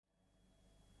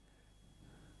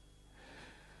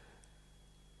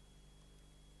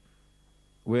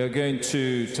We are going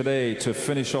to today to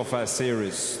finish off our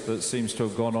series that seems to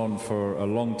have gone on for a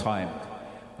long time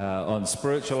on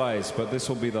spiritual eyes, but this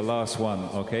will be the last one,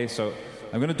 okay? So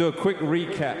I'm going to do a quick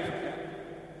recap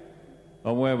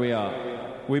on where we are.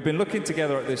 We've been looking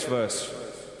together at this verse,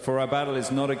 for our battle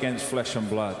is not against flesh and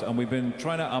blood, and we've been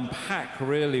trying to unpack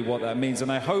really what that means,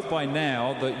 and I hope by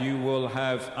now that you will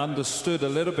have understood a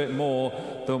little bit more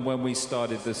than when we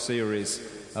started the series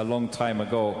a long time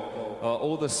ago.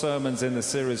 All the sermons in the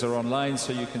series are online,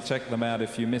 so you can check them out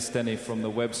if you missed any from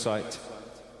the website.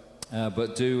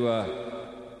 But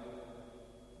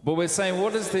we're saying,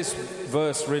 what does this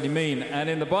verse really mean? And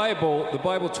in the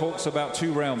Bible talks about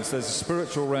two realms. There's a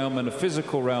spiritual realm and a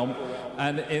physical realm.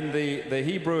 And in the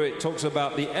Hebrew, it talks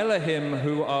about the Elohim,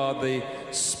 who are the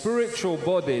spiritual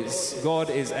bodies.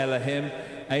 God is Elohim.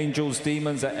 Angels,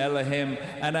 demons are Elohim.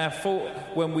 And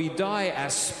when we die, our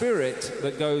spirit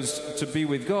that goes to be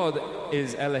with God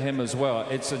is Elohim as well.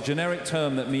 It's a generic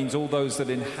term that means all those that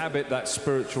inhabit that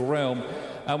spiritual realm.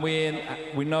 And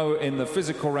we know in the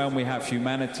physical realm we have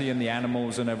humanity and the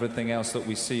animals and everything else that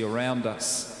we see around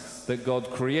us that God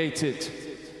created.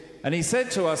 And he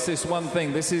said to us this one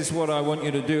thing, this is what I want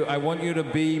you to do. I want you to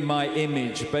be my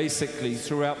image, basically,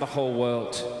 throughout the whole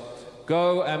world.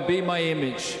 Go and be my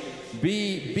image.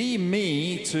 Be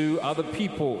me to other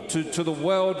people, to the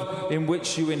world in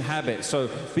which you inhabit. So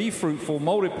be fruitful,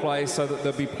 multiply, so that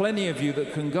there'll be plenty of you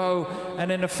that can go and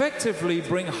then effectively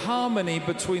bring harmony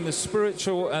between the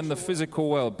spiritual and the physical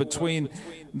world, between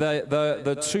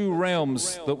the two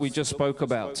realms that we just spoke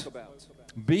about.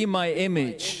 Be my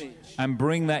image and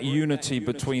bring that unity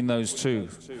between those two,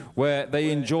 where they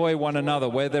enjoy one another,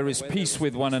 where there is peace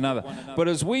with one another. But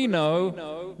as we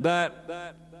know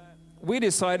that we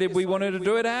decided we wanted to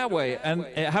do it our way. And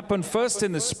it happened first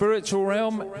in the spiritual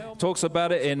realm. It talks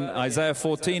about it in Isaiah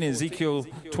 14, Ezekiel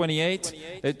 28.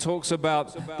 It talks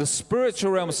about the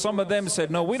spiritual realm. Some of them said,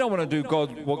 no, we don't want to do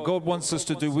what God wants us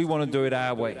to do. We want to do it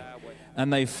our way.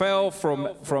 And they fell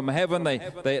from heaven.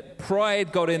 They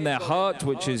pride got in their heart,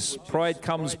 which is pride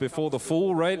comes before the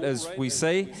fall, right, as we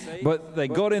say. But they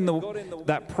got in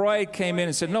that pride came in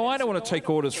and said, no, I don't want to take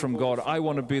orders from God. I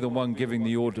want to be the one giving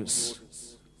the orders.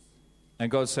 And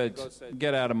God said,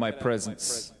 get out of my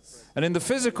presence. And in the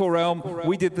physical realm,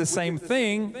 we did the same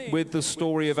thing with the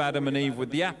story of Adam and Eve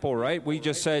with the apple, right? We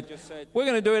just said, we're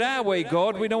going to do it our way,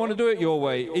 God. We don't want to do it your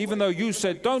way. Even though you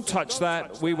said, don't touch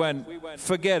that, we went,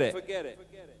 forget it.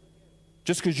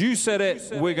 Just because you said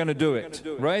it, we're going to do it,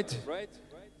 right?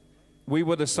 We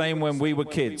were the same when we were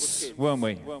kids, weren't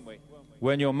we?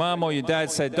 When your mom or your dad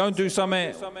said, don't do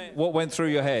something, what went through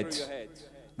your head?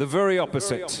 The very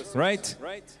opposite, right?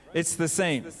 It's the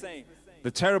same. The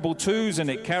terrible twos, and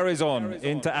it carries on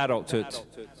into adulthood.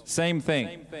 Same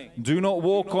thing. Do not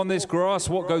walk on this grass.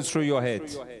 What goes through your head?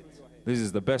 This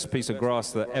is the best piece of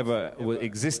grass that ever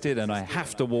existed, and I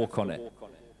have to walk on it.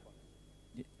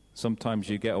 Sometimes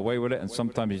you get away with it, and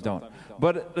sometimes you don't.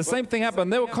 But the same thing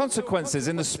happened. There were consequences.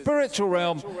 In the spiritual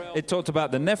realm, it talked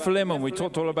about the Nephilim, and we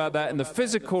talked all about that. In the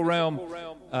physical realm,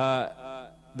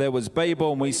 there was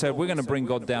Babel, and we said, we're going to bring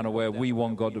God down to where we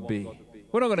want God to be.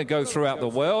 We're not going to go throughout the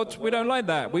world. We don't like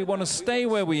that. We want to stay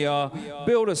where we are,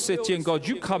 build a city, and God,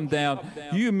 you come down,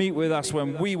 you meet with us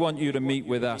when we want you to meet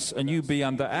with us, and you be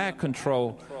under our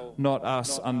control, not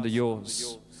us under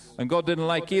yours. And God didn't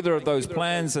like either of those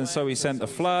plans, and so he sent the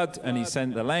flood, and he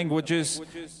sent the languages,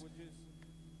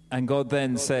 and God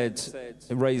then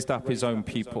raised up his own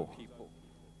people.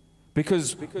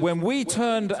 Because when we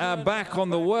turned our back on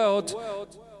the world,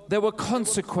 there were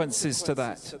consequences to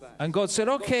that. And God said,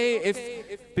 okay,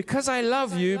 because I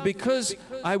love you, because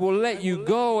I will let you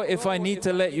go if I need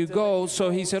to let you go.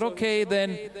 So he said, okay,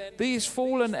 then these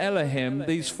fallen Elohim,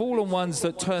 these fallen ones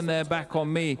that turn their back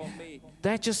on me,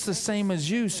 they're just the same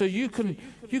as you. So you can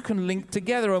link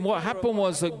together. And what happened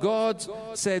was that God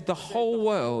said the whole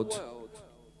world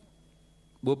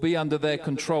will be under their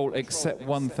control except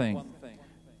one thing.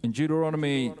 In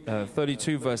Deuteronomy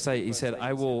 32, verse 8, he said,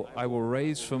 I will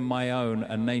raise from my own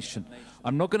a nation.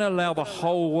 I'm not going to allow the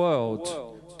whole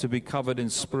world to be covered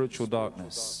in spiritual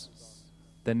darkness.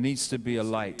 There needs to be a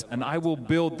light, and I will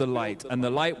build the light, and the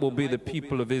light will be the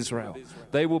people of Israel.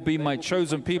 They will be my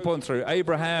chosen people, and through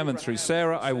Abraham and through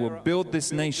Sarah, I will build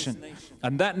this nation.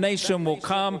 And that nation will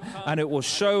come, and it will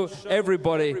show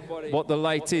everybody what the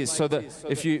light is. So that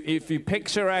if you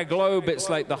picture our globe, it's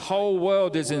like the whole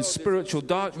world is in spiritual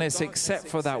darkness except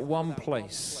for that one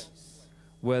place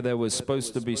where there was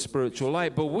supposed to be spiritual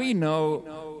light. But we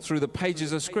know through the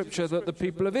pages of Scripture that the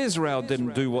people of Israel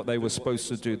didn't do what they were supposed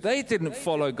to do. They didn't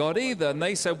follow God either, and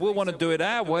they said, we want to do it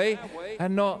our way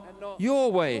and not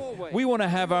your way. We want to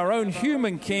have our own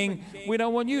human king. We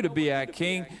don't want you to be our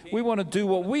king. We want to do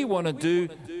what we want to do.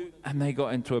 And they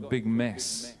got into a big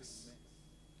mess.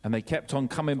 And they kept on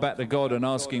coming back to God and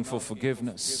asking for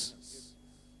forgiveness.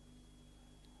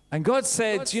 And God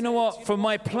said, you know what? For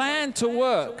my plan to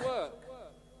work,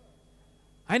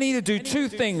 I need to do two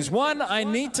things. One, I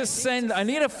need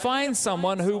to find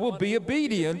someone who will be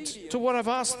obedient to what I've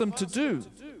asked them to do.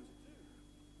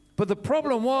 But the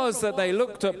problem was that they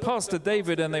looked at Pastor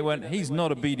David and they went, he's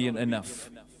not obedient enough.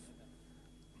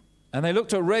 And they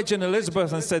looked at Reg and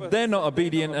Elizabeth and said, they're not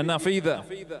obedient enough either.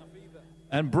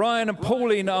 And Brian and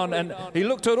Pauline and he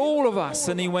looked at all of us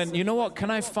and he went, you know what, can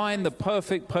I find the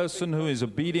perfect person who is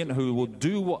obedient, who will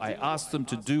do what I asked them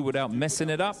to do without messing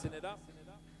it up?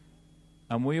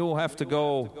 And we all have to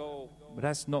go, but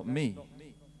that's not me.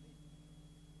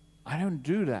 I don't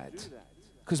do that.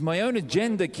 Because my own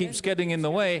agenda keeps getting in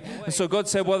the way. And so God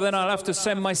said, well, then I'll have to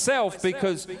send myself,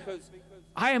 because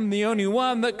I am the only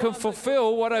one that can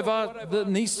fulfill whatever that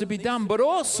needs to be done. But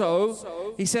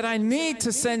also, he said, I need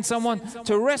to send someone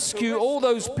to rescue all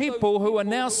those people who are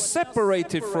now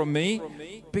separated from me,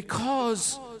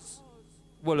 because,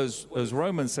 well, as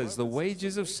Romans says, the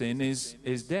wages of sin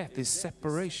is death, is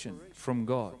separation from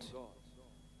God.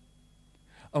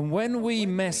 And when we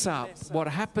mess up, what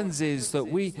happens is that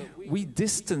we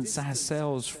distance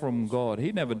ourselves from God.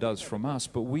 He never does from us,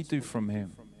 but we do from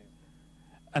him.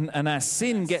 And our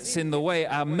sin gets in the way,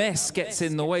 our mess gets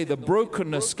in the way, the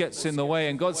brokenness gets in the way.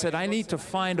 And God said, I need to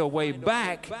find a way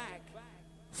back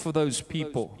for those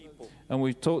people. And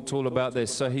we've talked all about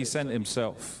this. So he sent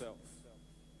himself,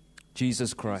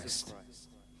 Jesus Christ.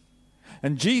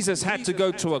 And Jesus had to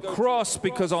go to a cross,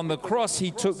 because on the cross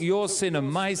he took your sin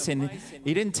and my sin.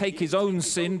 He didn't take his own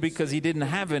sin because he didn't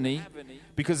have any.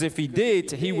 Because if he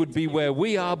did, he would be where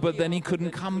we are, but then he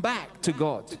couldn't come back to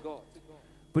God.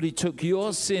 But he took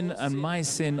your sin and my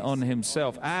sin on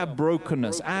himself, our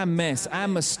brokenness, our mess, our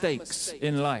mistakes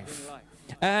in life,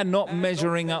 our not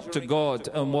measuring up to God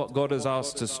and what God has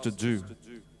asked us to do.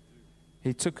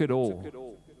 He took it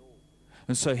all.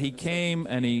 And so he came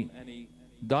and he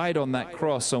died on that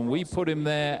cross, and we put him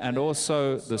there, and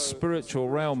also the spiritual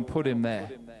realm put him there.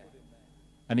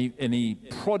 And he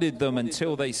prodded them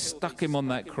until they stuck him on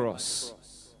that cross.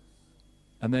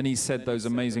 And then he said those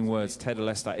amazing words,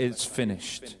 Tetelestai, it's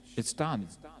finished. It's done.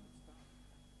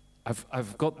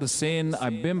 I've got the sin.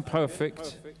 I've been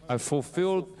perfect. I've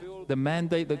fulfilled the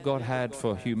mandate that God had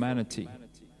for humanity.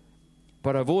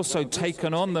 But I've also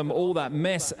taken on them all that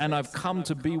mess, and I've come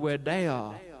to be where they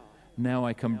are. Now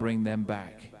I can bring them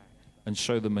back and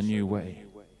show them a new way.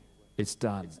 It's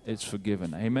done. It's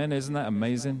forgiven. Amen? Isn't that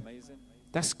amazing?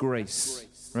 That's grace,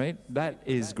 right? That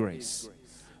is grace.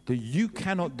 That you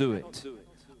cannot do it.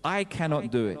 I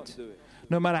cannot do it.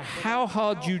 No matter how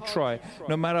hard you try,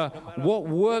 no matter what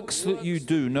works that you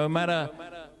do, no matter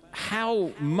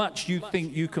how much you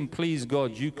think you can please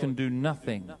God, you can do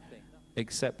nothing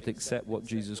except what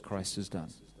Jesus Christ has done.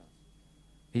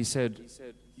 He said,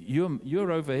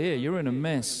 you're over here, you're in a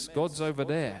mess, God's over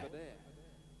there.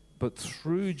 But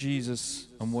through Jesus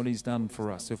and what he's done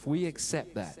for us, if we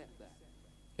accept that,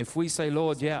 if we say,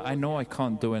 Lord, yeah, I know I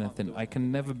can't do anything, I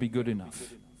can never be good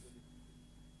enough,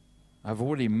 I've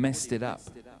already messed it up,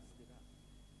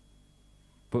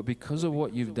 but because of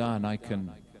what you've done, I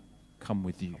can come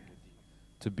with you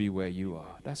to be where you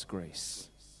are. That's grace.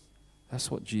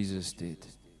 That's what Jesus did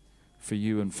for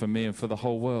you and for me and for the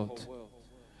whole world.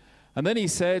 And then he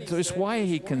said, it's why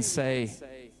he can say,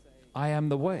 I am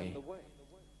the way,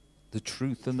 the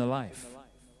truth, and the life.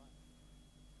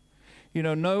 You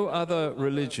know, no other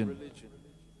religion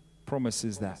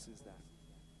promises that.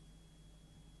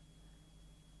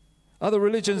 Other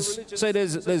religions say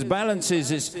there's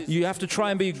balances. You have to try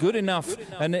and be good enough.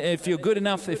 And if you're good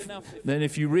enough, then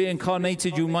if you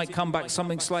reincarnated, you might come back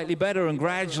something slightly better. And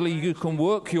gradually you can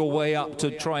work your way up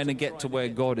to trying to get to where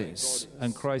God is.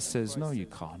 And Christ says, no, you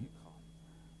can't.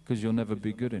 Because you'll never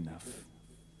be good enough.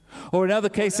 Or in other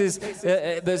cases,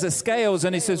 there's a scales,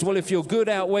 and he says, well, if your good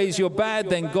outweighs your bad,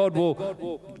 then God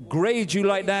will grade you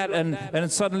like that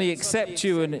and suddenly accept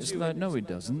you. And it's like, no, he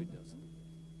doesn't.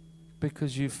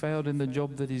 Because you failed in the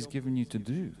job that he's given you to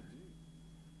do.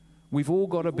 We've all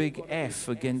got a big F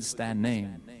against our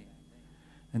name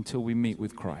until we meet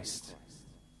with Christ.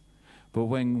 But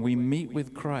when we meet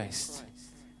with Christ,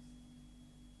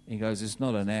 he goes, it's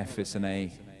not an F, it's an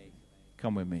A.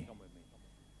 Come with me.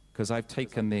 Because I've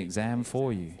taken the exam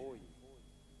for you.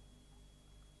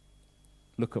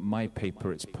 Look at my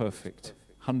paper, it's perfect.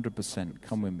 100%,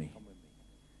 come with me.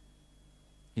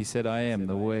 He said, I am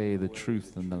the way, the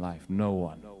truth, and the life. No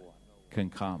one can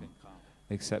come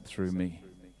except through me.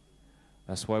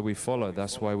 That's why we follow.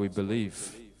 That's why we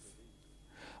believe.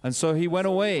 And so he went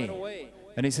away.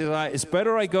 And he said, it's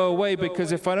better I go away,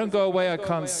 because if I don't go away, I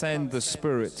can't send the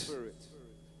Spirit.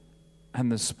 And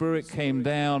the Spirit came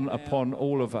down upon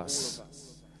all of us.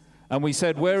 And we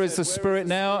said, where is the Spirit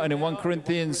now? And in 1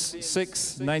 Corinthians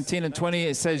 6, 19 and 20,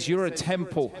 it says, you're a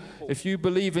temple. If you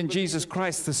believe in Jesus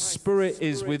Christ, the Spirit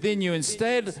is within you.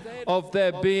 Instead of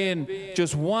there being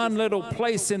just one little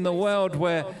place in the world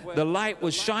where the light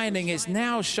was shining, it's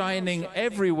now shining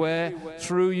everywhere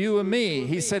through you and me.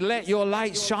 He said, let your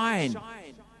light shine.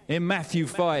 In Matthew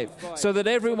 5, so that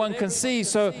everyone can see.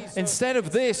 So instead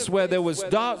of this, where there was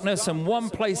darkness and one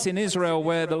place in Israel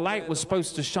where the light was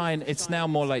supposed to shine, it's now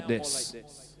more like this,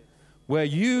 where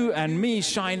you and me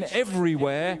shine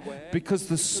everywhere because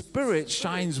the Spirit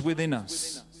shines within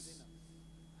us.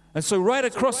 And so right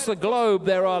across the globe,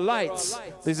 there are lights.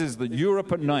 This is the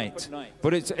Europe at night.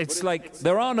 But it's like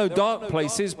there are no dark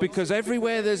places, because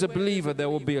everywhere there's a believer, there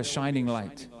will be a shining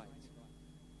light.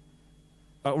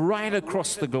 Right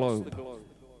across the globe,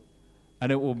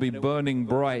 and it will be burning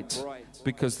bright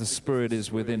because the Spirit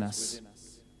is within us.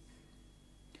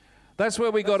 That's where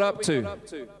we got up to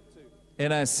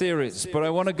in our series, but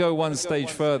I want to go one stage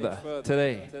further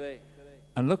today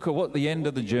and look at what the end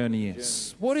of the journey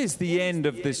is. What is the end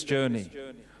of this journey?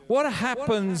 What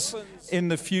happens in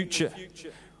the future?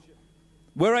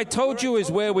 Where I told you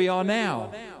is where we are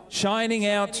now, shining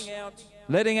out,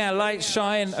 letting our light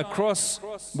shine across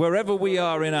wherever we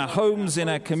are, in our homes, in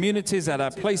our communities, at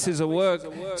our places of work,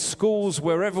 schools,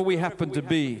 wherever we happen to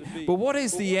be. But what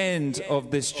is the end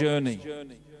of this journey?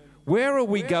 Where are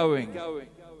we going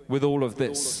with all of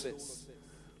this?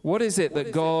 What is it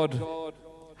that God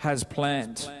has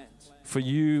planned for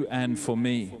you and for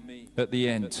me at the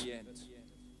end?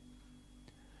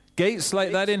 Gates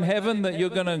like that in heaven that you're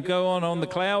going to go on the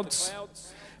clouds?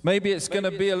 Maybe it's going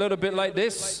to be a little bit like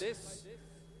this.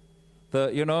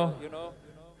 That,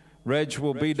 Reg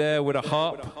will be there with a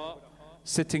harp,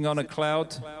 sitting on a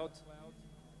cloud.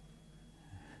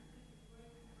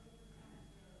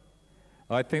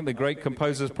 I think the great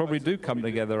composers probably do come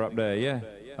together up there, yeah,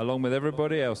 along with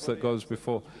everybody else that goes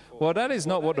before. Well, that is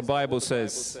not what the Bible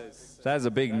says. That's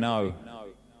a big no.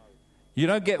 You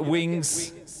don't get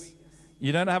wings.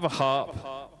 You don't have a harp.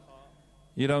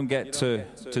 You don't get to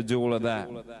do all of that.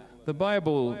 The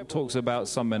Bible talks about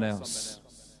something else.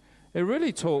 It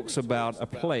really talks about a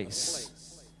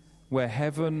place where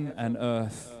heaven and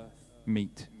earth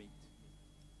meet.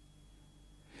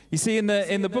 You see, in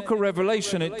the book of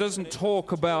Revelation, it doesn't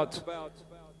talk about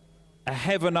a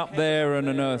heaven up there and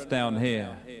an earth down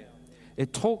here.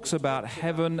 It talks about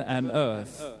heaven and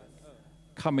earth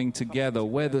coming together,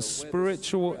 where the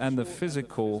spiritual and the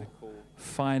physical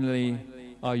finally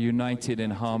are united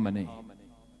in harmony.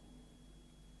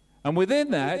 And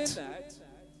within that,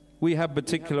 we have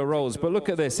particular roles. But look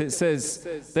at this. It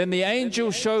says, then the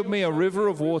angel showed me a river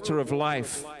of water of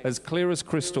life, as clear as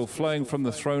crystal, flowing from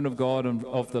the throne of God and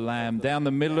of the Lamb, down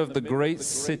the middle of the great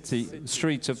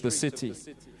street of the city.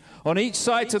 On each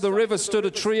side of the river stood a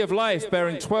tree of life,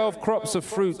 bearing 12 crops of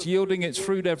fruit, yielding its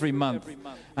fruit every month.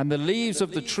 And the leaves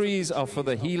of the trees are for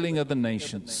the healing of the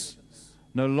nations.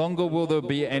 No longer will there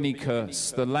be any curse.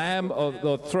 The Lamb of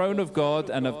the throne of God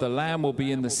and of the Lamb will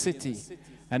be in the city,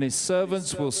 and his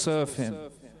servants will serve him.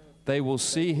 They will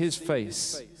see his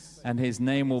face, and his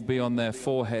name will be on their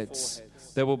foreheads.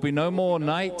 There will be no more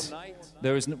night.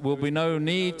 Will be no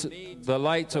need the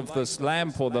light of this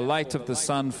lamp or the light of the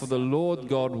sun, for the Lord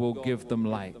God will give them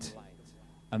light,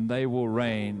 and they will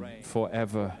reign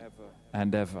forever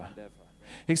and ever.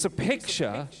 It's a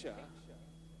picture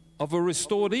of a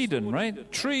restored Eden,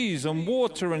 right? Trees and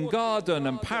water and garden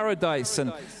and paradise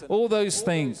and all those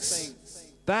things.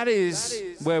 That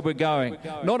is where we're going.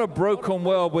 Not a broken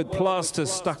world with plaster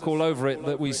stuck all over it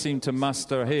that we seem to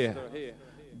muster here.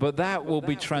 But that will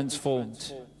be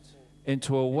transformed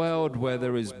into a world where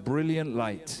there is brilliant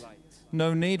light.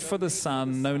 No need for the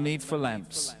sun, no need for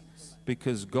lamps,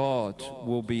 because God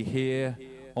will be here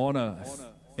on earth,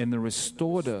 in the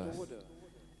restored earth,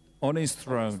 on his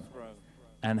throne,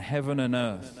 and heaven and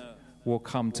earth will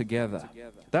come together.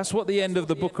 That's what the end of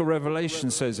the book of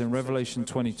Revelation says in Revelation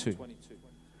 22.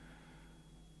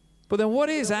 But then what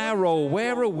is our role?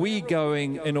 Where are we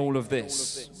going in all of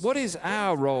this? What is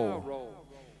our role?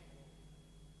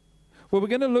 Well, we're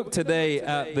going to look today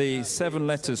at the 7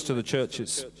 letters to the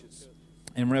churches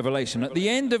in Revelation. At the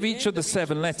end of each of the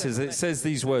 7 letters, it says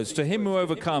these words: to him who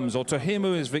overcomes, or to him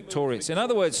who is victorious. In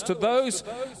other words, to those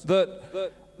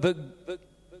that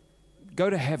go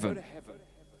to heaven,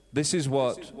 this is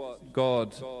what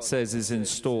God says is in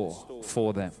store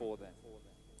for them.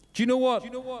 Do you know what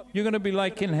you're going to be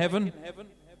like in heaven? Do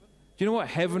you know what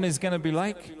heaven is going to be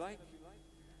like?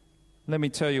 Let me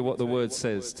tell you what the word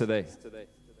says today.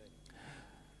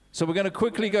 So we're going to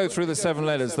quickly go through the 7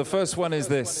 letters. The first one is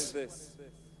this.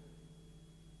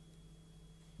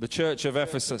 The church of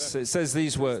Ephesus. It says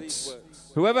these words.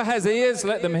 Whoever has ears,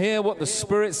 let them hear what the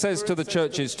Spirit says to the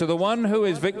churches. To the one who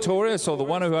is victorious, or the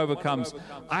one who overcomes,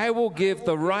 I will give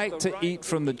the right to eat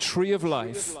from the tree of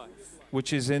life,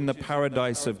 which is in the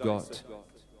paradise of God.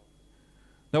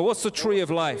 Now, what's the tree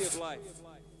of life?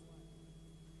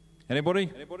 Anybody?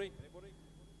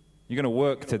 You're going to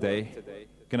work today.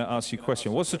 I'm going to ask you a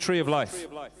question. What's the tree of life?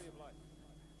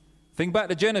 Think back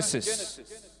to Genesis.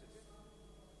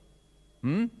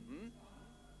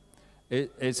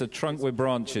 It's a trunk with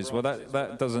branches. Well,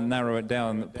 that doesn't narrow it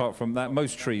down apart from that.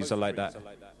 Most trees are like that.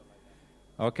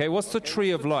 Okay, what's the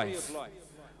tree of life?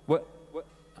 What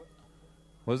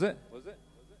was it?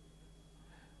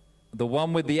 The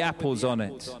one with the apples on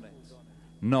it?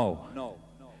 No.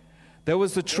 There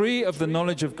was the tree of the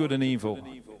knowledge of good and evil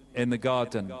in the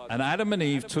garden. And Adam and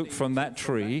Eve took from that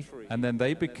tree, and then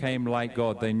they became like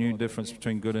God. They knew the difference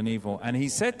between good and evil. And he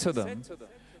said to them,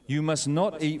 you must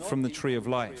not eat from the tree of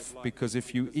life, because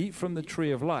if you eat from the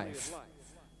tree of life,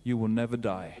 you will never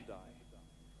die.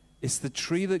 It's the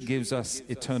tree that gives us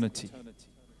eternity.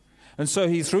 And so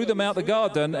he threw them out the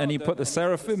garden, and he put the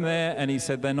seraphim there, and he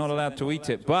said they're not allowed to eat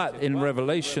it. But in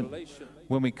Revelation,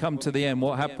 when we come to the end,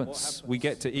 what happens? We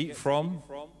get to eat from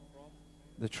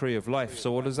the tree of life.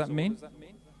 So what does that mean?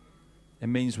 It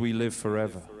means we live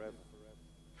forever.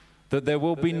 That there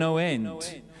will be no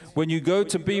end. When you go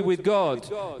to be with God,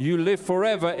 you live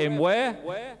forever in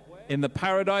where? In the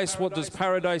paradise. What does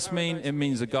paradise mean? It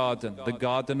means a garden, the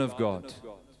garden of God.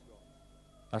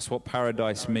 That's what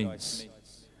paradise means.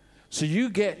 So you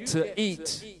get to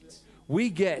eat. We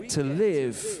get to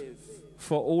live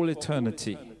for all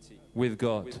eternity with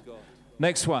God.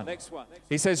 Next one.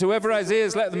 He says, whoever has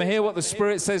ears, let them hear what the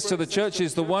Spirit says to the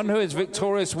churches. The one who is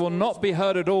victorious will not be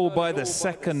hurt at all by the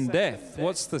second death.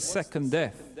 What's the second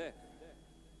death?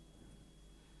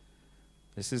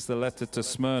 This is the letter to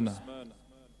Smyrna.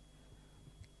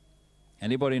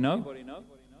 Anybody know?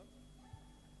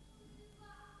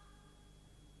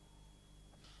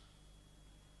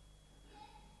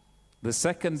 The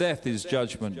second death is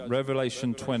judgment.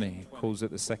 Revelation 20 calls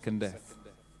it the second death.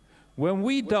 When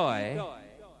we die,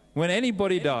 when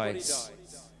anybody dies,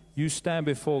 you stand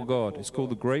before God. It's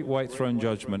called the Great White Throne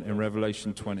Judgment in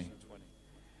Revelation 20.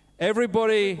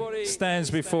 Everybody stands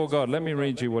before God. Let me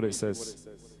read you what it says.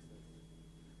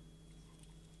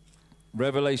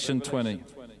 Revelation 20.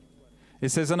 It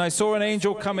says, and I saw an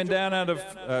angel coming down out of,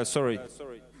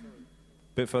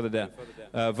 bit further down.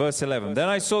 Verse 11. Then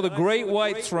I saw the great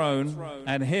white throne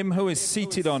and him who is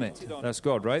seated on it. That's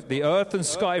God, right? The earth and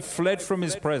sky fled from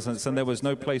his presence, and there was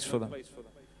no place for them.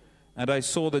 And I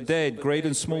saw the dead, great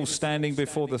and small, standing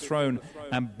before the throne,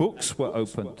 and books were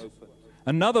opened.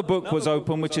 Another book was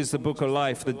opened, which is the book of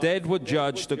life. The dead were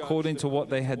judged according to what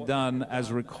they had done,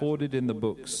 as recorded in the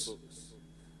books.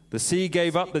 The sea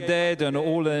gave up the dead and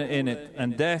all in it,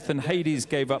 and death and Hades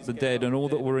gave up the dead and all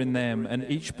that were in them, and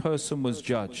each person was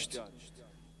judged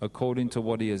according to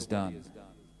what he has done.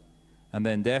 And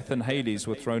then death and Hades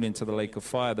were thrown into the lake of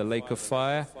fire. The lake of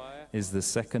fire is the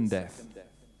second death.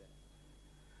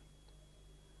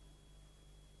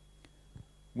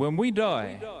 When we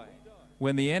die,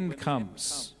 when the end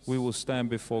comes, we will stand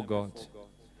before God.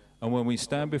 And when we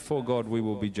stand before God, we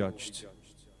will be judged.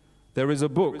 There is a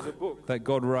book that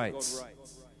God writes,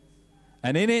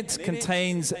 and in it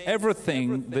contains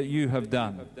everything that you have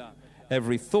done.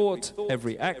 Every thought,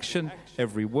 every action,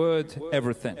 every word,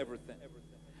 everything.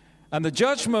 And the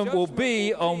judgment will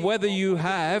be on whether you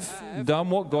have done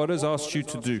what God has asked you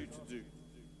to do.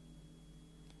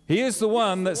 He is the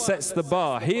one that sets the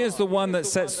bar. He is the one that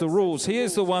sets the rules. He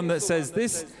is the one that says,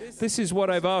 this is what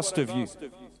I've asked of you.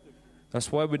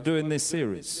 That's why we're doing this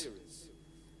series.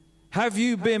 Have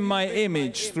you been my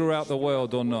image throughout the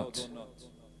world or not?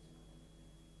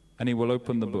 And he will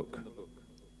open the book.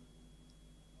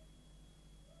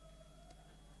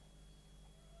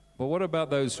 But what about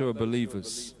those who are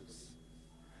believers?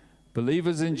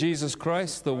 Believers in Jesus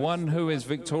Christ, the one who is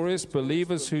victorious,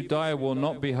 believers who die will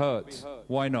not be hurt.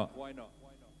 Why not?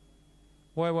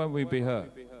 Why won't we be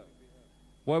hurt?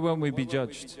 Why won't we be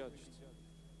judged?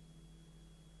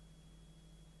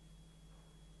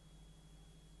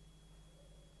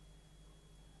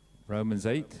 Romans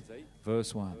 8,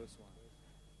 verse 1.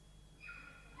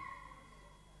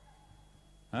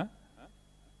 Huh?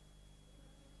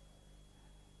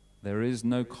 There is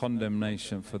no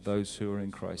condemnation for those who are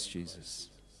in Christ Jesus.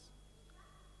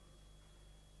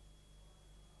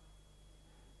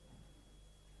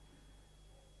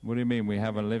 What do you mean we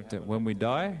haven't lived it? When we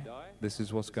die, this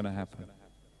is what's going to happen.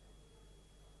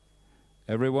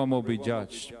 Everyone will be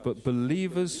judged, but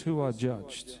believers who are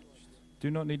judged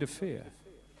do not need to fear.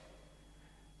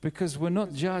 Because we're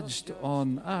not judged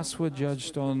on us, we're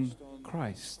judged on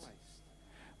Christ.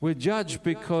 We're judged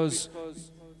because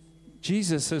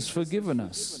Jesus has forgiven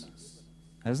us,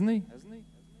 hasn't He?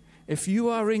 If you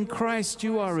are in Christ,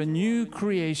 you are a new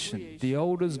creation. The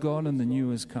old is gone and the new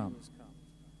has come.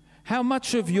 How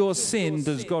much of your sin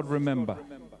does God remember?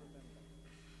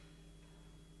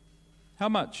 How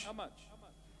much?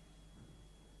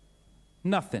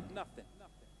 Nothing.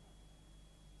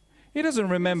 He doesn't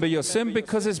remember your sin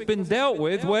because it's been dealt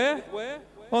with where?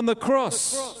 On the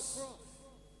cross.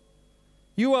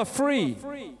 You are free,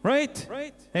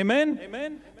 right?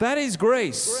 Amen? That is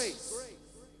grace.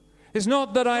 It's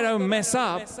not that I don't mess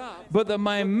up, but that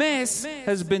my mess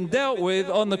has been dealt with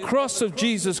on the cross of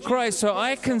Jesus Christ, so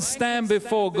I can stand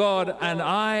before God and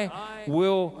I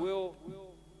will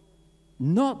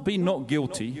not be not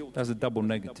guilty. That's a double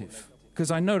negative,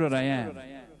 because I know that I am.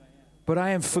 But I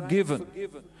am forgiven.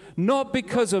 Not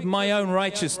because of my own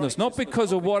righteousness, not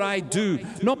because of what I do,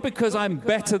 not because I'm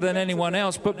better than anyone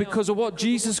else, but because of what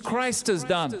Jesus Christ has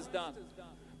done.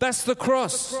 That's the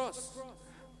cross.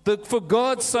 For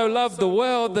God so loved the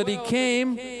world that He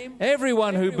came,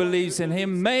 everyone who believes in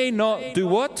Him may not do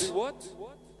what?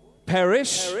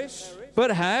 Perish,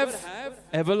 but have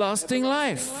everlasting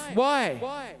life.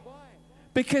 Why?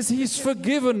 Because He's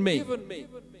forgiven me.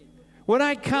 When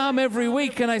I come every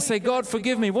week and I say, God,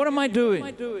 forgive me, what am I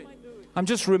doing? I'm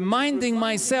just reminding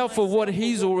myself of what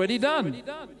He's already done.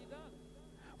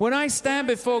 When I stand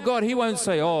before God, He won't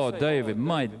say, oh, David,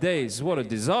 my days, what a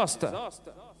disaster.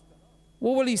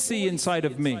 What will He see inside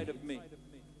of me?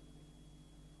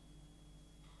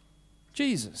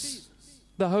 Jesus,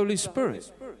 the Holy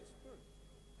Spirit.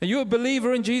 Are you a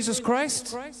believer in Jesus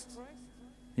Christ?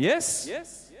 Yes?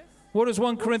 What does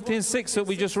 1 Corinthians 6 that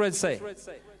we just read say?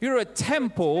 You're a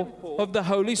temple of the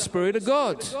Holy Spirit of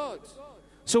God.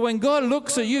 So when God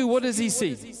looks at you, what does He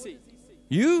see?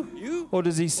 You? Or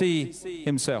does He see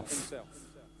Himself?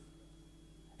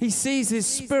 He sees His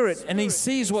Spirit and He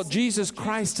sees what Jesus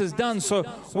Christ has done. So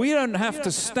we don't have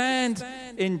to stand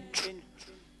in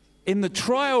the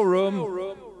trial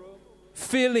room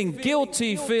feeling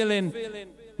guilty, feeling,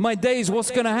 my days,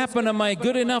 what's going to happen? Am I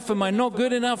good enough? Am I not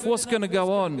good enough? What's going to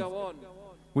go on?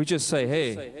 We just say,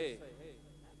 hey,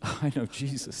 I know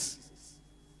Jesus.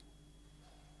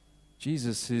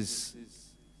 Jesus is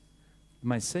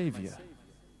my Savior.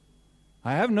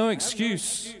 I have no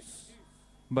excuse,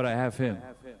 but I have Him.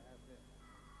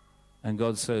 And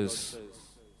God says,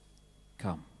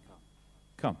 come.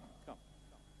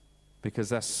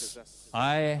 Because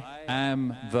I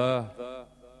am the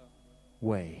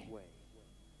way.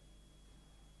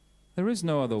 There is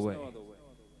no other way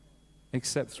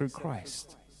except through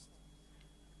Christ.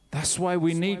 That's why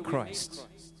we need Christ.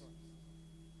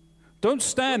 Don't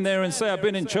stand there and say, I've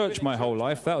been in church my whole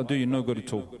life. That'll do you no good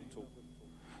at all.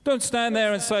 Don't stand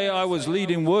there and say, I was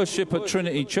leading worship at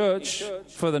Trinity Church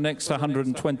for the next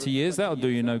 120 years. That'll do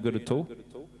you no good at all.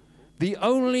 The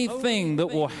only thing that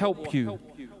will help you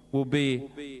will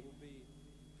be,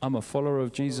 I'm a follower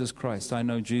of Jesus Christ. I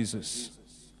know Jesus,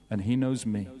 and He knows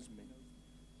me,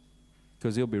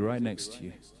 because He'll be right next to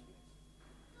you.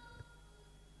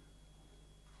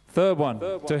 Third one,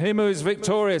 to him who is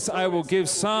victorious, I will give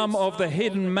some of the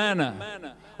hidden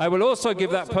manna. I will also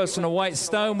give that person a white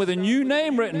stone with a new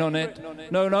name written on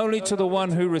it, known only to the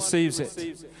one who receives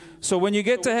it. So when you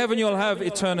get to heaven, you'll have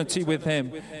eternity with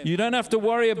Him. You don't have to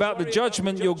worry about the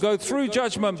judgment. You'll go through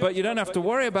judgment, but you don't have to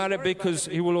worry about it, because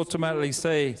He will automatically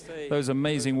say those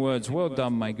amazing words, well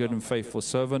done, my good and faithful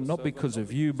servant, not because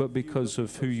of you, but because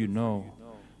of who you know,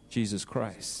 Jesus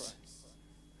Christ.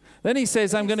 Then He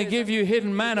says, I'm going to give you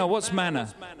hidden manna. What's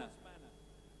manna?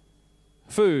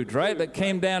 Food, right? That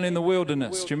came down in the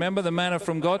wilderness. Do you remember the manna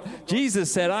from God?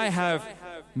 Jesus said, I have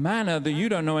manna that you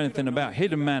don't know anything about,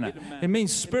 hidden manna. It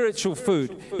means spiritual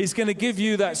food. He's going to give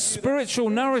you that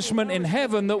spiritual nourishment in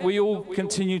heaven that we all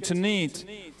continue to need.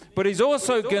 But He's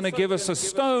also going to give us a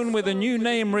stone with a new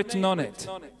name written on it.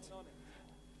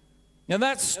 Now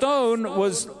that stone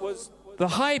was the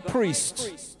high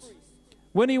priest.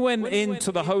 When he went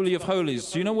into the Holy of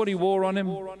Holies, do you know what he wore on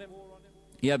him?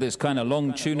 He had this kind of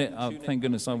long tunic. Oh, thank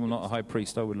goodness I'm not a high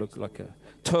priest. I would look like a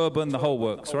turban, the whole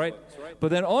works, right?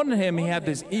 But then on him, he had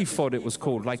this ephod, it was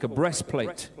called, like a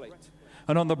breastplate.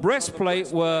 And on the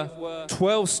breastplate were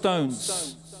 12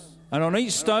 stones. And on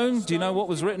each stone, do you know what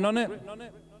was written on it?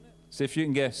 See if you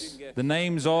can guess. The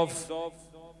names of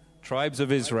tribes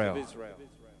of Israel.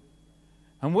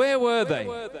 And where were they?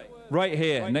 Right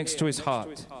here, next to his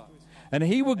heart. And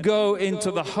he would go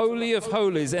into the Holy of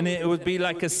Holies, and it would be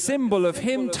like a symbol of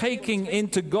him taking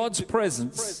into God's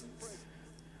presence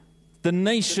the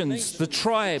nations, the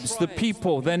tribes, the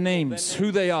people, their names,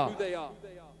 who they are.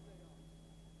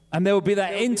 And there will be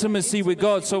that intimacy with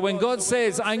God. So when God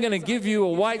says, I'm going to give you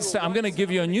a white stone, I'm going to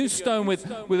give you a new stone with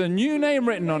a new name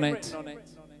written on it,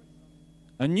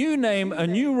 a new name, a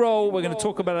new role, we're going to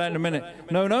talk about that in a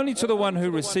minute, known only to the one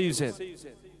who receives it.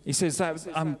 He says that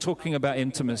I'm talking about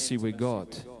intimacy with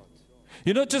God.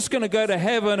 You're not just going to go to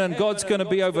heaven and God's going to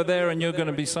be over there and you're going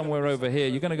to be somewhere over here.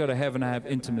 You're going to go to heaven and have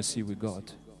intimacy with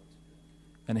God.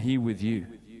 And He with you.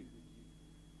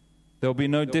 There'll be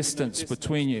no distance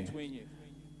between you.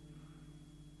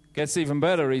 Gets even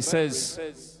better. He says,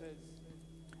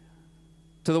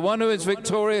 to the one who is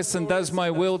victorious and does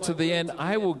my will to the end,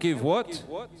 I will give what?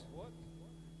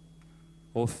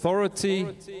 Authority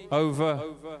over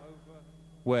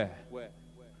where?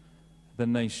 The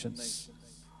nations.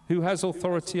 Who has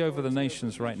authority over the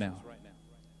nations right now?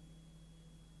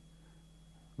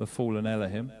 The fallen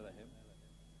Elohim.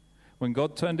 When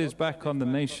God turned His back on the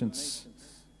nations,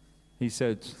 He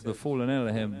said, the fallen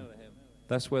Elohim,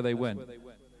 that's where they went.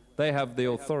 They have the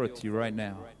authority right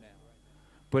now.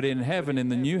 But in heaven, in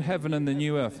the new heaven and the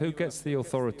new earth, who gets the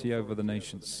authority over the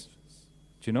nations?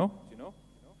 Do you know?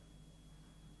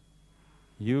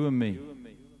 You and me,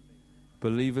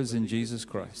 believers in Jesus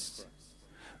Christ.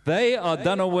 They are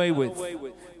done away with.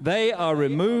 They are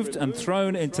removed and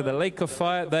thrown into the lake of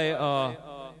fire. They are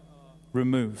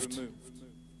removed.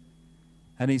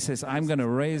 And He says, I'm going to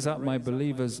raise up my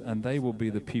believers and they will be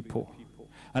the people.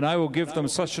 And I will give them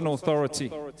such an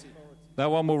authority. That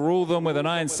one will rule them with an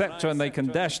iron scepter and they can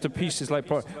dash to pieces like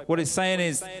pork. What it's saying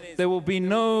is there will be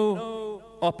no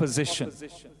opposition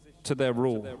to their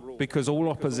rule because all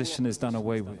opposition is done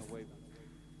away with.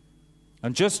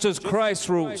 And just as Christ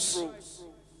rules,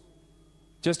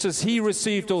 just as He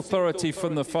received authority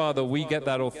from the Father, we get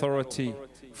that authority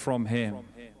from Him.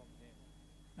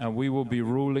 And we will be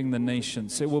ruling the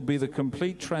nations. It will be the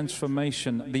complete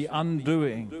transformation, the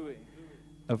undoing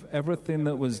of everything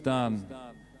that was done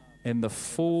in the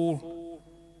fall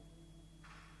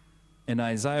in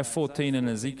Isaiah 14 and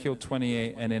Ezekiel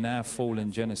 28 and in our fall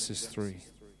in Genesis 3.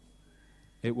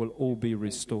 It will all be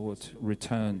restored,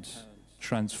 returned,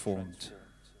 transformed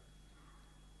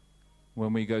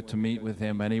when we go to meet with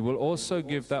Him. And He will also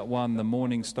give that one the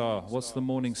morning star. What's the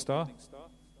morning star?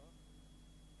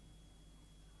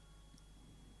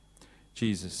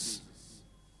 Jesus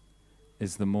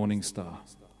is the morning star.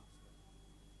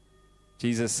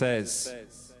 Jesus says,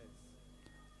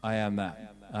 I am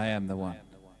that. I am the one.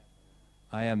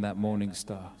 I am that morning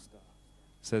star.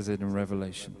 Says it in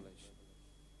Revelation.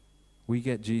 We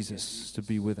get Jesus to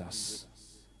be with us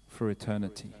for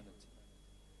eternity.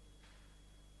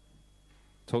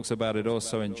 Talks about it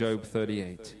also in Job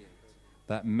 38.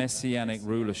 That messianic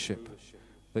rulership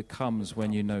that comes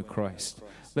when you know Christ.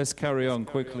 Let's carry on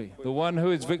quickly. The one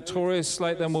who is victorious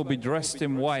like them will be dressed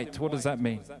in white. What does that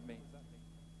mean?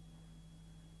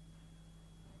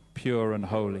 Pure and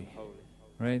holy,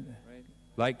 right?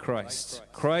 Like Christ.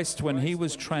 Christ, when He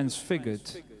was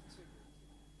transfigured,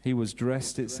 He was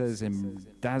dressed, it says, in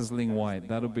dazzling white.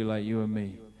 That'll be like you and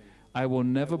me. I will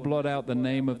never blot out the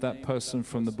name of that person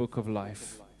from the book of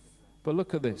life. But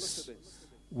look at this.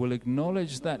 Will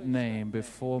acknowledge that name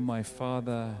before my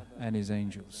Father and His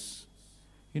angels.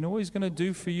 You know what He's going to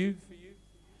do for you?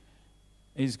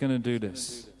 He's going to do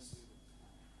this.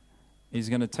 He's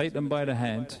going to take them by the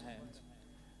hand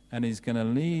and He's going to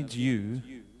lead you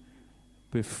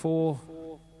before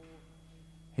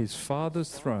His Father's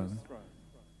throne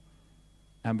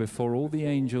and before all the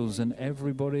angels and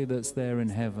everybody that's there in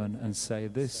heaven and say,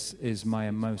 this is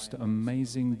my most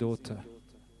amazing daughter.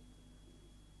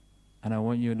 And I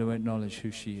want you to acknowledge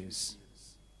who she is.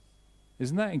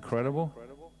 Isn't that incredible?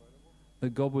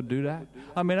 That God would do that?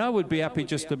 I mean, I would be happy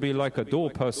just to be like a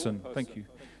door person. Thank you.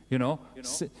 You know,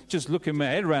 just looking my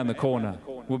head around the corner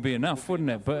would be enough, wouldn't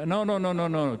it? But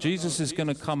no. Jesus is going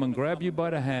to come and grab you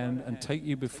by the hand and take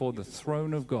you before the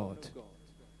throne of God.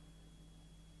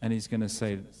 And He's going to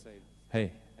say,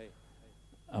 hey,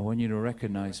 I want you to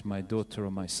recognize my daughter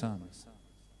or my son.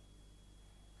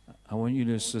 I want you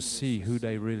just to see who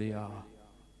they really are.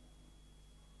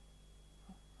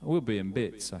 We'll be in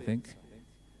bits, I think.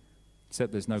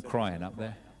 Except there's no crying up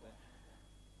there.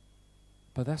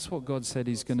 But that's what God said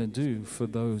He's going to do for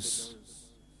those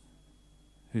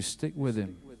who stick with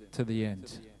Him to the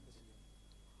end.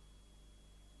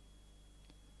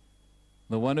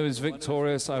 The one who is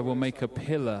victorious, I will make a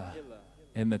pillar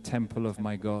in the temple of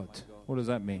my God. What does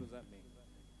that mean?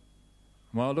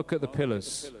 Well, look at the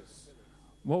pillars.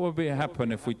 What would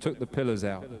happen if we took the pillars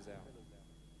out?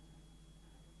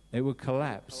 It would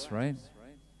collapse, right?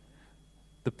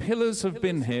 The pillars have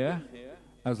been here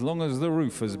as long as the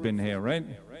roof has been here, right?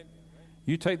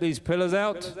 You take these pillars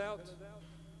out,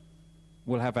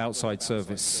 we'll have outside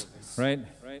service, right?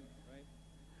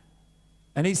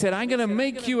 And he said, I'm going to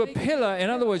make you a pillar. In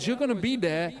other words, you're going to be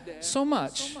there so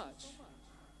much,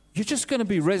 you're just going to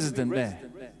be resident there.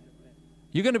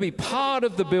 You're going to be part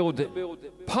of the building,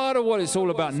 part of what it's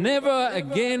all about. Never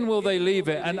again will they leave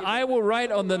it. And I will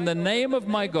write on them the name of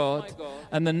my God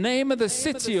and the name of the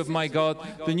city of my God,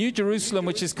 the New Jerusalem,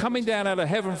 which is coming down out of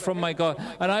heaven from my God.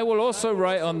 And I will also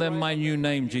write on them my new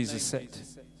name, Jesus said.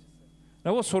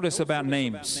 Now, what's all this about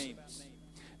names?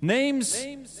 Names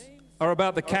are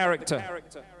about the character.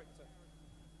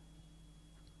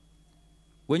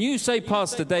 When you say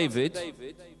Pastor David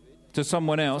to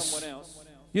someone else,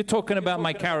 you're talking about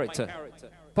my character.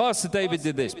 Pastor David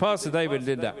did this. Pastor David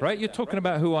did that, right? You're talking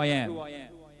about who I am.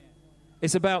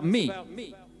 It's about me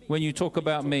when you talk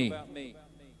about me.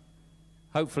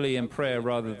 Hopefully in prayer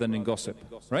rather than in gossip,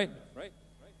 right?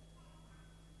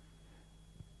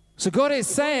 So God is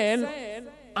saying,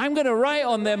 I'm going to write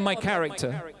on them my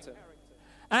character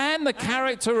and the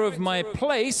character of my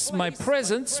place, my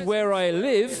presence, where I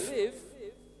live.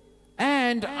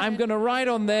 And I'm going to write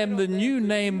on them the new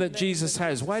name that Jesus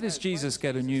has. Why does Jesus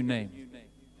get a new name?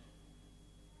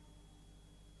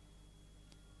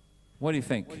 What do you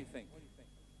think?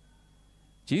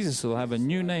 Jesus will have a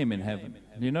new name in heaven.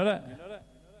 Do you know that?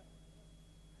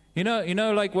 You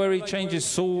know, like where he changes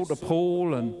Saul to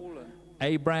Paul and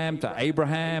Abraham to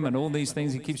Abraham and all these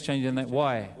things. He keeps changing that.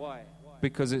 Why?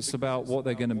 Because it's about what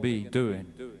they're going to be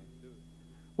doing.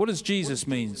 What does Jesus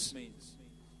mean?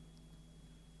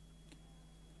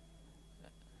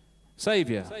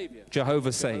 Savior.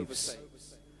 Jehovah saves.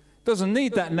 Doesn't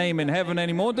need that name in heaven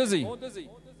anymore, does he?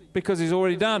 Because he's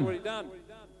already done.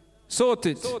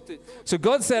 Sorted. So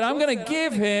God said, I'm going to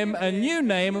give him a new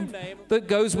name that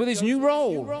goes with his new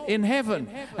role in heaven.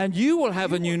 And you will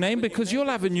have a new name because you'll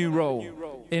have a new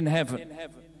role in heaven.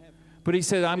 But he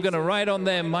said, I'm going to write on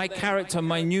them my character,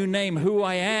 my new name, who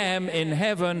I am in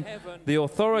heaven, the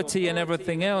authority and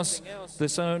everything else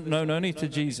that's known only to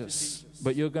Jesus.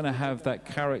 But you're going to have that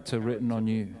character written on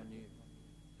you.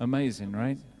 Amazing,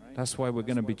 right? That's why we're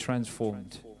going to be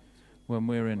transformed when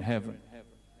we're in heaven.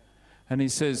 And he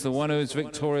says, the one who is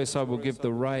victorious, I will give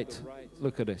the right.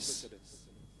 Look at this.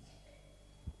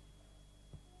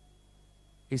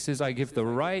 He says, I give the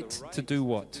right to do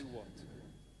what?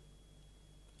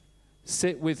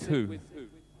 Sit with who?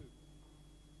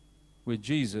 With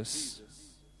Jesus.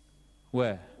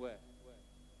 Where?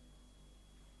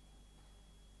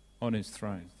 On his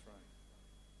throne.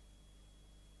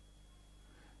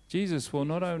 Jesus will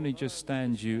not only just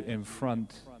stand you in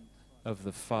front of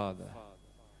the Father,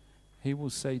 he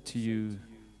will say to you,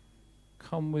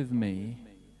 come with me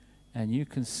and you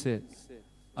can sit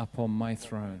upon my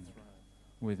throne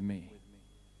with me.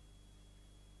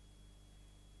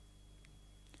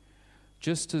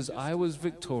 Just as I was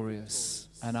victorious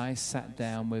and I sat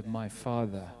down with my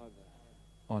Father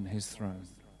on his throne.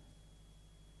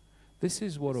 This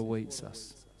is what awaits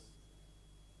us.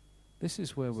 This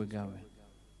is where we're going.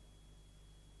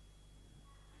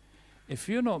 If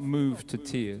you're not moved to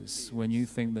tears when you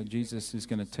think that Jesus is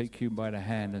going to take you by the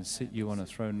hand and sit you on a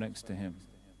throne next to him,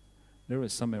 there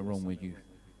is something wrong with you.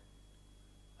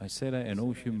 I say that in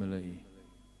all humility.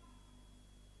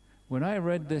 When I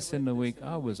read this in the week,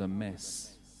 I was a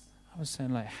mess. I was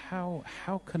saying, like,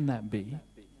 how can that be?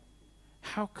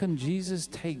 How can Jesus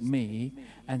take me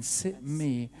and sit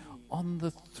me on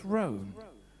the throne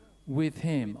with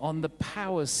him, on the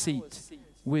power seat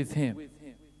with him?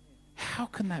 How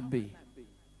can that be?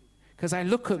 Because I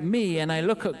look at me and I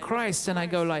look at Christ and I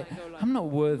go like, I'm not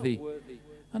worthy.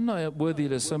 I'm not worthy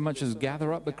to so much as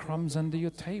gather up the crumbs under your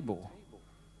table.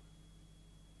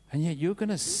 And yet you're going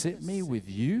to sit me with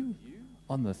you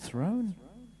on the throne?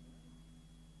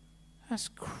 That's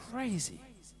crazy.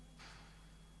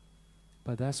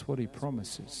 But that's what he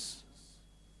promises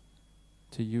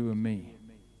to you and me.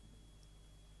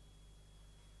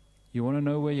 You want to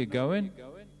know where you're going?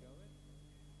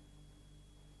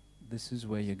 This is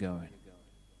where you're going.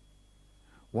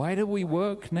 Why do we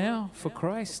work now for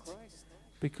Christ?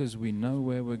 Because we know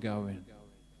where we're going.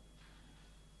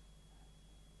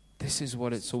 This is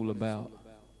what it's all about.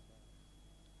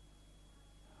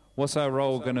 What's our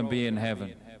role going to be in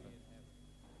heaven?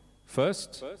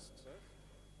 First,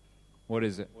 what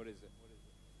is it?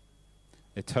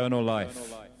 Eternal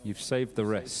life. You've saved the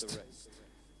rest.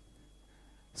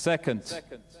 Second,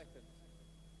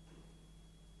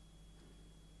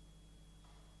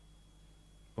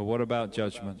 But what about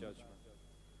judgment?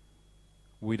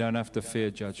 We don't have to fear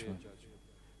judgment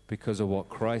because of what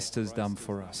Christ has done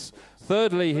for us.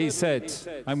 Thirdly, he said,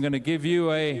 I'm going to give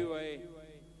you a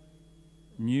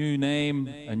new name,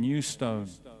 a new stone,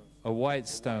 a white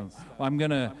stone. I'm going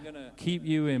to keep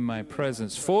you in my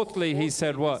presence. Fourthly, he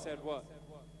said what?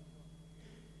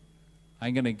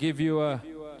 I'm going to give you a,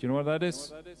 do you know what that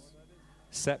is?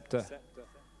 Scepter.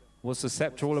 What's the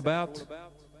scepter all about?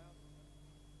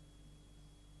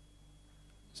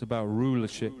 It's about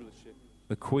rulership.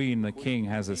 The queen, the king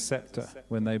has a scepter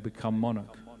when they become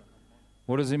monarch.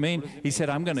 What does it mean? He said,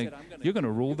 you're going to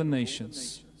rule the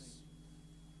nations.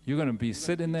 You're going to be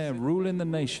sitting there ruling the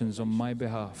nations on my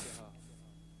behalf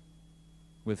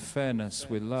with fairness,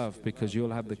 with love, because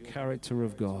you'll have the character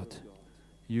of God.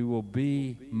 You will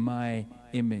be my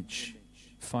image,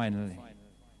 finally,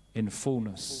 in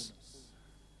fullness.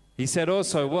 He said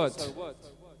also what?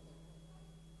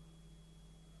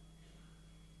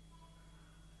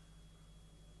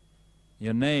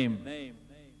 Your name.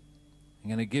 I'm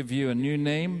going to give you a new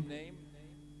name.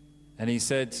 And he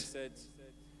said,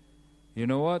 you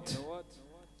know what?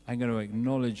 I'm going to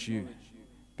acknowledge you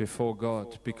before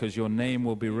God because your name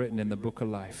will be written in the book of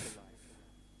life.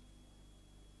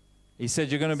 He said,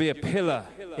 you're going to be a pillar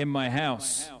in my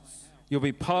house. You'll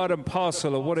be part and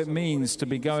parcel of what it means to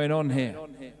be going on here.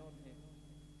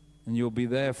 And you'll be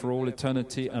there for all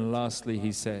eternity. And lastly,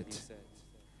 he said,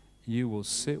 you will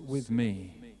sit with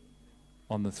me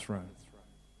on the throne.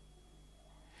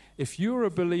 If you're a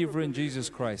believer in Jesus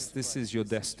Christ, this is your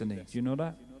destiny. Do you know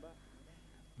that?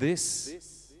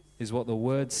 This is what the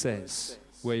Word says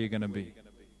where you're going to be.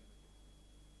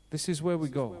 This is where we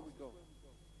go.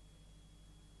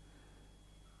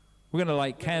 We're going to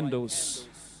light candles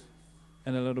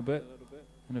in a little bit,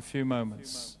 in a few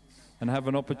moments, and have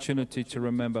an opportunity to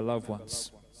remember loved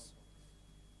ones.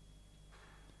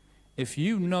 If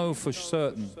you know for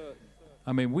certain,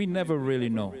 I mean, we never really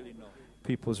know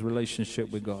people's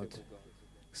relationship with God,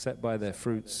 except by their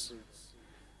fruits.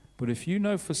 But if you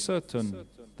know for certain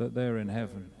that they're in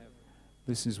heaven,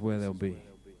 this is where they'll be.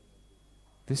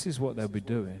 This is what they'll be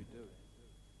doing.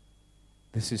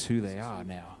 This is who they are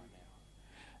now.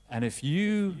 And if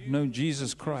you know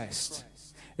Jesus Christ,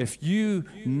 if you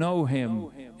know Him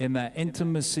in that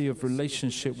intimacy of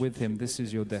relationship with Him, this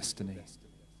is your destiny.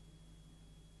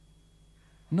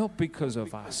 Not because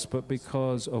of us, but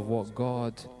because of what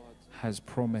God has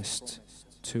promised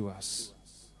to us.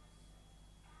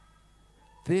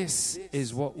 This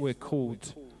is what we're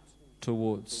called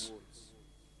towards.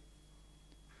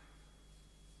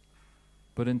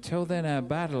 But until then, our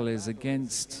battle is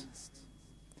against,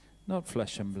 not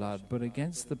flesh and blood, but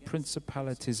against the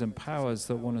principalities and powers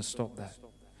that want to stop that.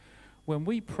 When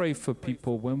we pray for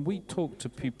people, when we talk to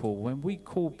people, when we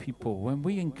call people, when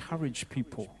we encourage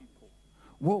people,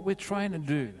 what we're trying to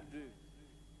do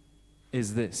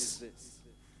is this.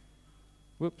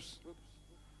 Whoops.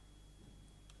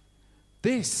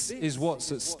 This is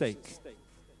what's at stake.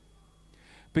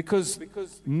 Because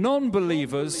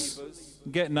non-believers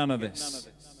get none of this.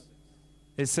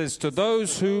 It says, to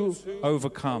those who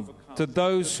overcome, to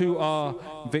those who are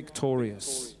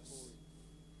victorious.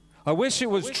 I wish it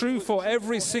was true for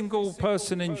every single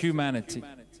person in humanity.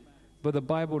 But the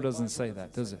Bible doesn't say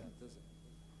that, does it?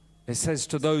 It says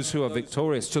to those who are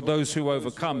victorious, to those who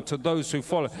overcome, to those who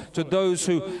follow, to those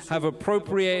who have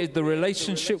appropriated the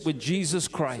relationship with Jesus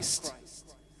Christ.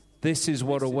 This is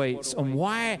what awaits. And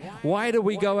why do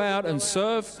we go out and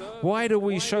serve? Why do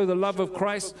we show the love of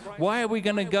Christ? Why are we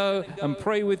going to go and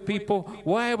pray with people?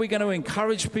 Why are we going to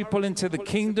encourage people into the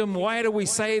kingdom? Why do we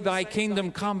say, thy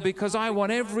kingdom come? Because I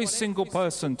want every single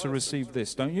person to receive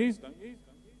this, don't you?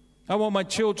 I want my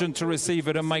children to receive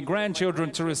it and my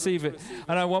grandchildren to receive it.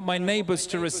 And I want my neighbors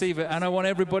to receive it. And I want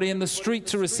everybody in the street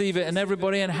to receive it. And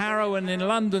everybody in Harrow and in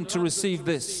London to receive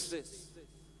this.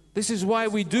 This is why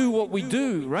we do what we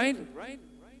do, right?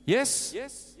 Yes?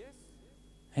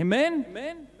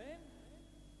 Amen?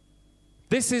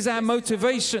 This is our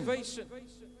motivation.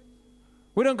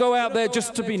 We don't go out there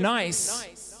just to be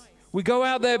nice. We go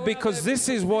out there because this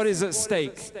is what is at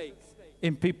stake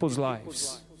in people's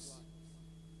lives.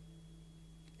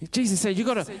 Jesus said, you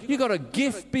got a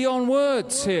gift beyond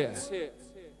words here.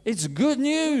 It's good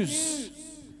news.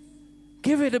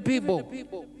 Give it to people.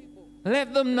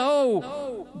 Let them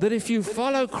know that if you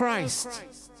follow Christ,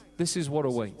 this is what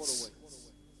awaits.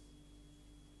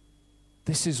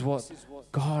 This is what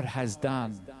God has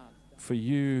done for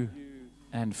you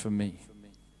and for me.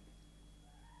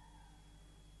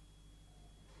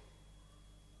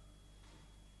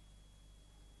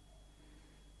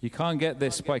 You can't get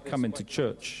this by coming to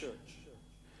church.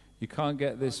 You can't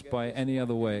get this by any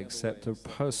other way except a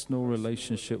personal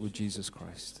relationship with Jesus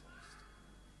Christ.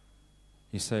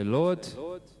 You say, Lord,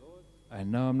 I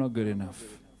know I'm not good enough,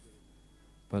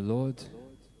 but Lord,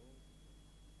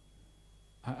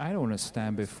 I don't want to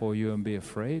stand before you and be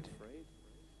afraid.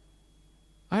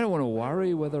 I don't want to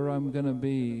worry whether I'm going to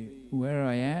be where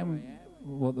I am,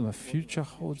 what my future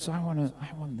holds. I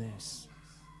want this.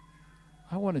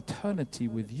 I want eternity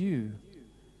with you,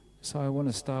 so I want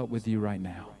to start with you right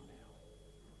now.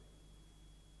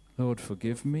 Lord,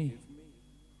 forgive me,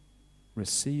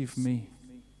 receive me,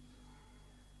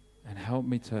 and help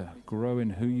me to grow in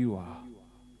who you are.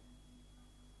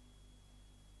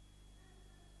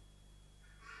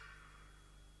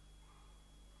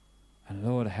 And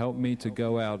Lord, help me to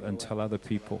go out and tell other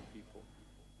people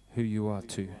who you are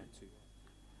too,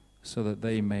 so that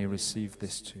they may receive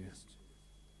this too.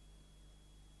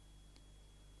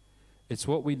 It's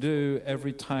what we do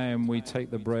every time we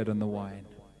take the bread and the wine.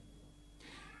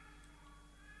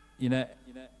 You know,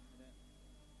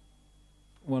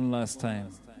 one last time,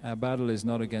 our battle is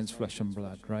not against flesh and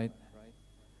blood, right?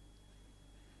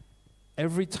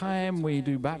 Every time we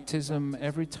do baptism,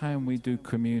 every time we do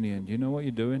communion, you know what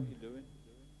you're doing?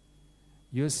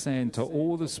 You're saying to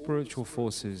all the spiritual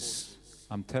forces,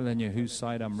 I'm telling you whose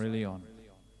side I'm really on.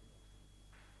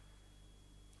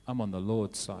 I'm on the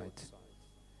Lord's side.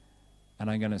 And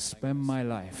I'm going to spend my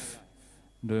life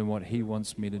doing what He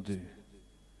wants me to do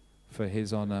for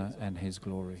His honor and His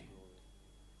glory.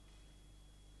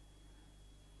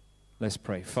 Let's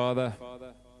pray. Father,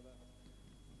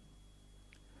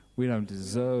 we don't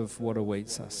deserve what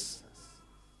awaits us.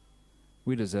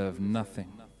 We deserve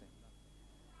nothing.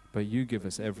 But you give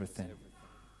us everything.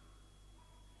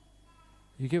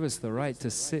 You give us the right to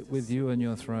sit with you on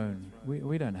your throne.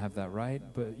 We don't have that right,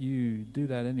 but you do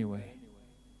that anyway.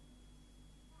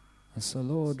 And so,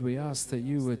 Lord, we ask that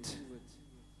you would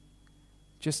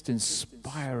just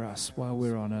inspire us while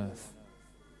we're on earth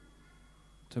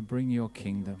to bring your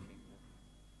kingdom.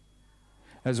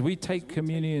 As we take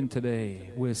communion today,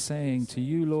 we're saying to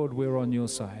you, Lord, we're on your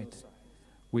side.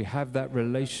 We have that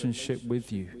relationship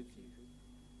with you.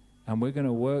 And we're going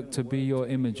to work to be your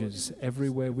images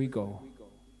everywhere we go,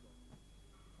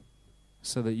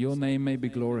 so that your name may be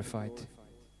glorified.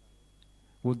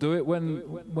 We'll do it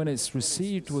when it's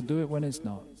received, we'll do it when it's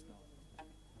not.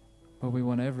 But we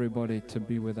want everybody to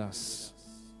be with us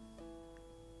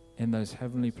in those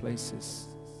heavenly places.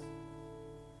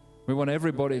 We want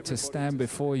everybody to stand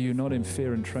before you, not in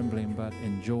fear and trembling, but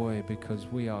in joy, because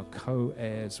we are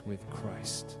co-heirs with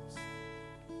Christ.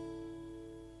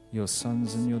 Your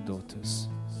sons and your daughters,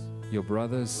 your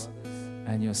brothers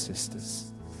and your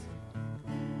sisters.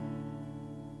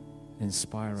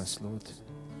 Inspire us, Lord.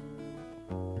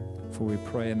 For we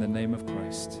pray in the name of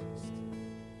Christ.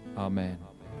 Amen.